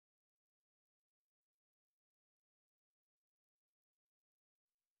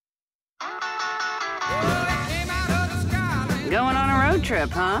Going on a road trip,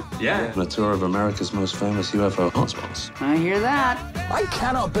 huh? Yeah. A tour of America's most famous UFO hotspots. I hear that. I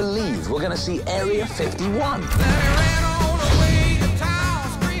cannot believe we're going to see Area 51.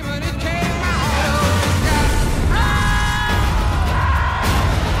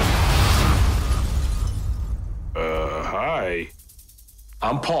 Hi.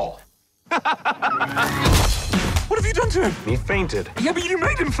 I'm Paul. What have you done to him? He fainted. Yeah, but you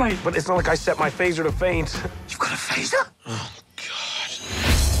made him faint. But it's not like I set my phaser to faint. You've got a phaser? Oh,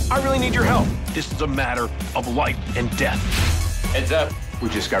 God. I really need your help. This is a matter of life and death. Heads up. We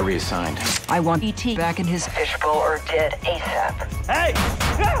just got reassigned. I want E.T. back in his fishbowl or dead ASAP. Hey!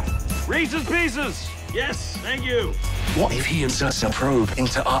 Reese's Pieces! Yes, thank you. What if he inserts a probe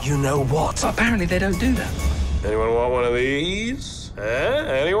into our you-know-what? Apparently they don't do that. Anyone want one of these?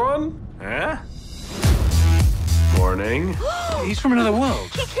 Anyone? Huh? Morning. He's from another world.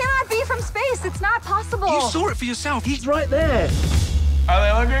 He cannot be from space. It's not possible. You saw it for yourself. He's right there. Are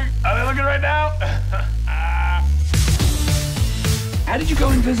they looking? Are they looking right now? How did you go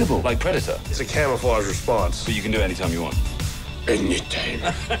invisible? Like Predator. It's a camouflage response. But you can do it anytime you want. Anytime.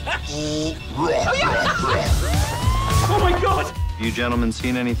 Oh my God! You gentlemen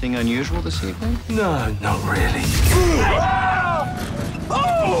seen anything unusual this evening? No, not really.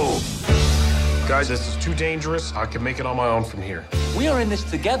 Oh! Guys, this is too dangerous. I can make it on my own from here. We are in this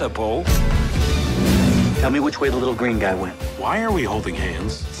together, Paul. Tell me which way the little green guy went. Why are we holding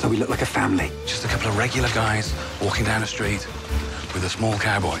hands? So we look like a family. Just a couple of regular guys walking down the street with a small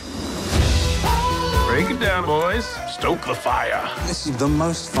cowboy. Break it down, boys. Stoke the fire. This is the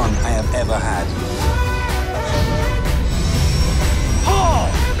most fun I have ever had. Oh!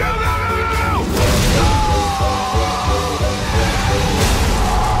 No, no, no, no, no!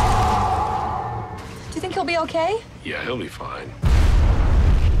 Do you think he'll be okay? Yeah, he'll be fine.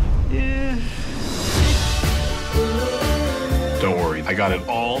 Yeah. Don't worry, I got it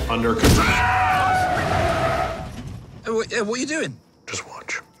all under control. What are you doing? Just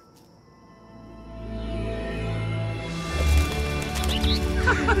watch.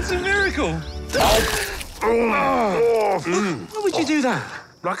 It's a miracle. Why would you do that?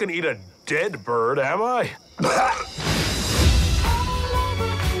 I'm not gonna eat a dead bird, am I?